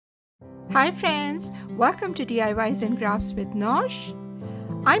Hi friends, welcome to DIYs and Crafts with Nosh.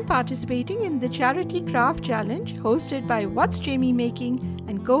 I'm participating in the Charity Craft Challenge hosted by What's Jamie Making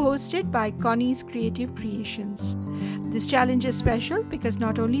and co-hosted by Connie's Creative Creations. This challenge is special because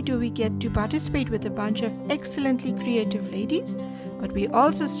not only do we get to participate with a bunch of excellently creative ladies, but we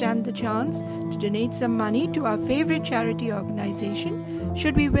also stand the chance to donate some money to our favorite charity organization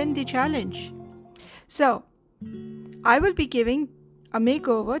should we win the challenge. So, I will be giving a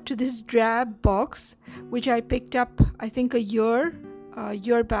makeover to this drab box which I picked up I think a year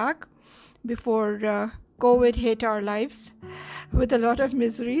back before COVID hit our lives with a lot of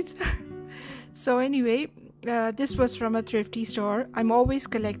miseries. So anyway, this was from a thrifty store. I'm always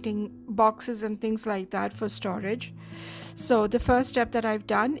collecting boxes and things like that for storage. So the first step that I've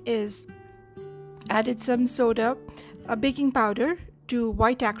done is added some soda, baking powder to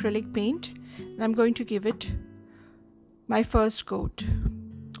white acrylic paint, and I'm going to give it my first coat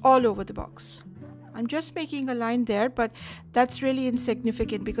all over the box. I'm just making a line there, but that's really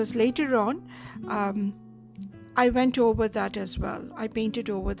insignificant because later on I went over that as well. I painted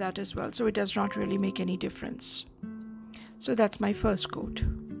over that as well, so it does not really make any difference. So that's my first coat.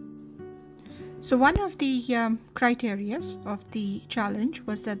 So one of the criteria of the challenge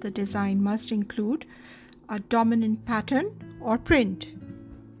was that the design must include a dominant pattern or print.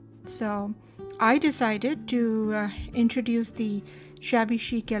 So I decided to introduce the shabby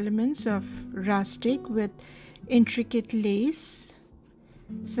chic elements of rustic with intricate lace,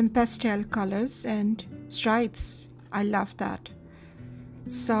 some pastel colors and stripes. I love that.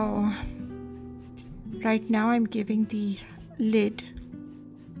 So right now I'm giving the lid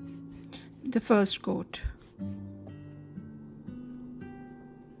the first coat.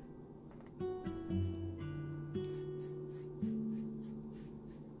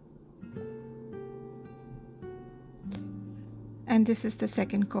 And this is the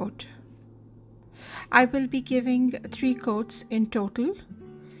second coat. I will be giving 3 coats in total.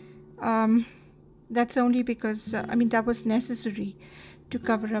 That's only because that was necessary to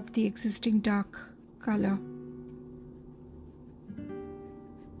cover up the existing dark color.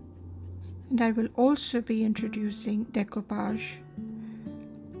 And I will also be introducing decoupage,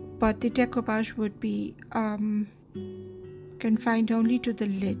 but the decoupage would be confined only to the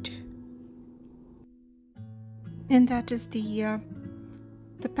lid. And that is the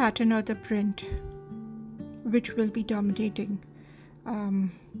pattern or the print which will be dominating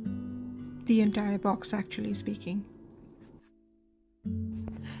the entire box, actually speaking.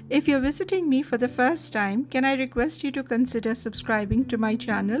 If you're visiting me for the first time, can I request you to consider subscribing to my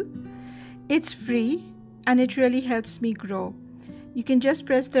channel? It's free and it really helps me grow. You can just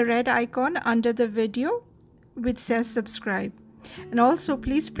press the red icon under the video which says subscribe. And also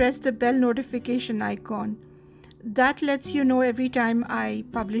please press the bell notification icon. That lets you know every time I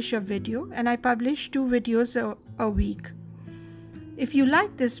publish a video, and I publish 2 videos a week. If you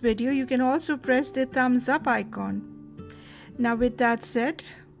like this video, you can also press the thumbs up icon. Now with that said,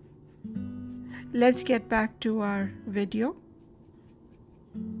 let's get back to our video.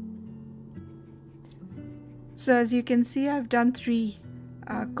 So as you can see, I've done 3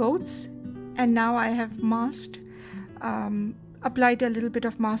 coats, and now I have masked, applied a little bit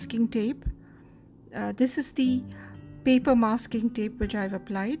of masking tape. This is the paper masking tape which I've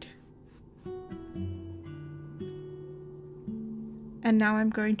applied. And now I'm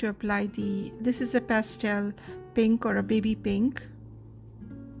going to apply this is a pastel pink or a baby pink.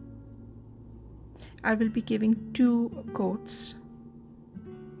 I will be giving 2 coats.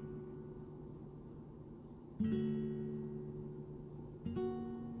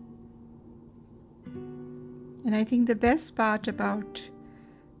 And I think the best part about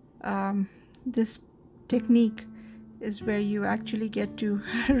this technique is where you actually get to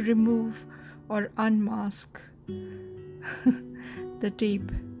remove or unmask the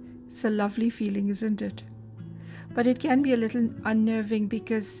tape. It's a lovely feeling, isn't it? But it can be a little unnerving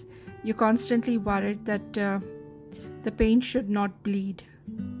because you're constantly worried that the paint should not bleed.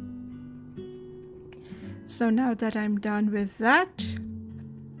 So now that I'm done with that,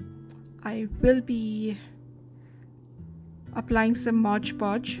 I will be applying some Mod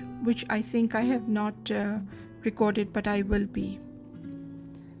Podge, which I think I have not recorded, but I will be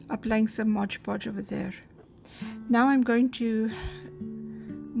applying some Mod Podge over there. Now I'm going to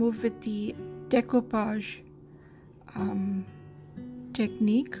move with the decoupage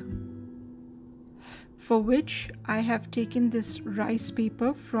technique, for which I have taken this rice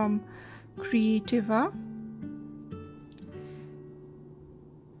paper from Creativa.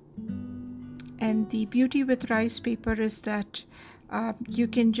 And the beauty with rice paper is that you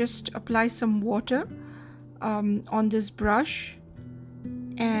can just apply some water on this brush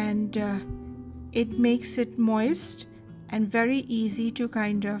and and it makes it moist and very easy to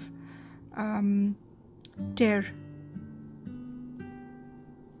kind of tear.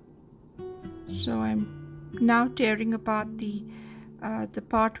 So I'm now tearing apart the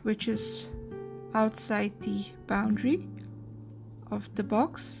part which is outside the boundary of the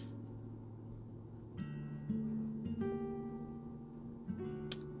box.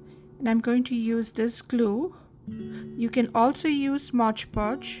 And I'm going to use this glue. You can also use Mod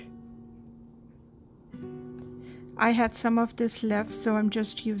Podge. I had some of this left, so I'm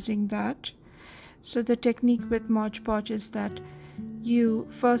just using that. So the technique with Mod Podge is that you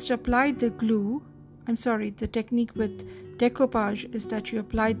first apply the glue. The technique with Decoupage is that you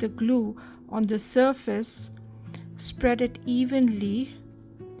apply the glue on the surface, spread it evenly,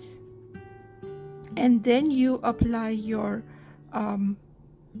 and then you apply your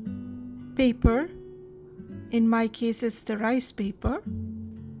paper. In my case, it's the rice paper.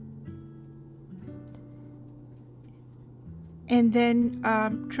 And then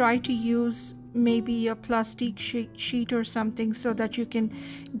try to use maybe a plastic sheet or something so that you can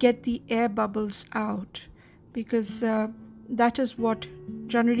get the air bubbles out, because that is what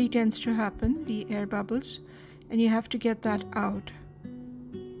generally tends to happen, the air bubbles, and you have to get that out.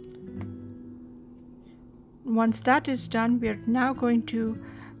 Once that is done, we are now going to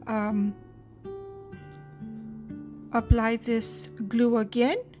apply this glue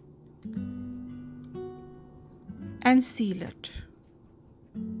again and seal it.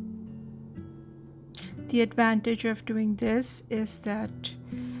 The advantage of doing this is that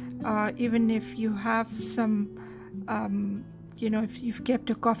even if you have some, if you've kept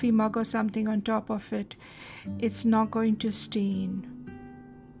a coffee mug or something on top of it, it's not going to stain,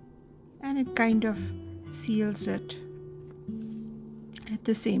 and it kind of seals it at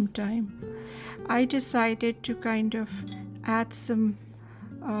the same time. I decided to kind of add some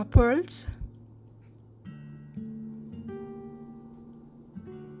pearls.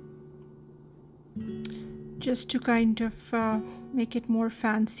 Just to kind of make it more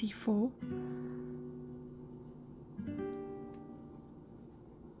fanciful.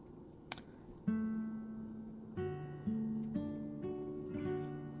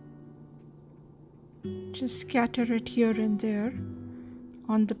 Just scatter it here and there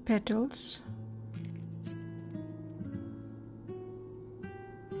on the petals.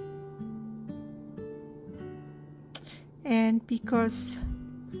 And because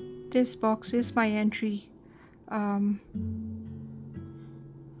this box is my entry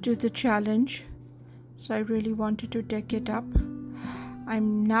to the challenge, so I really wanted to deck it up.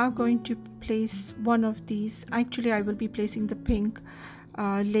 I'm now going to place one of these. Actually, I will be placing the pink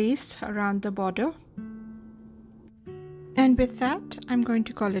lace around the border. And with that, I'm going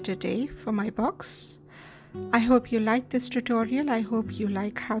to call it a day for my box. I hope you liked this tutorial. I hope you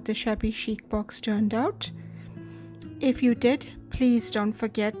like how the Shabby Chic box turned out. If you did, please don't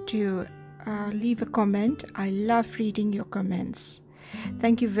forget to leave a comment. I love reading your comments.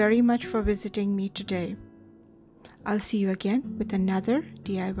 Thank you very much for visiting me today. I'll see you again with another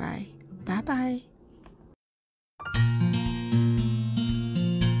DIY. Bye bye.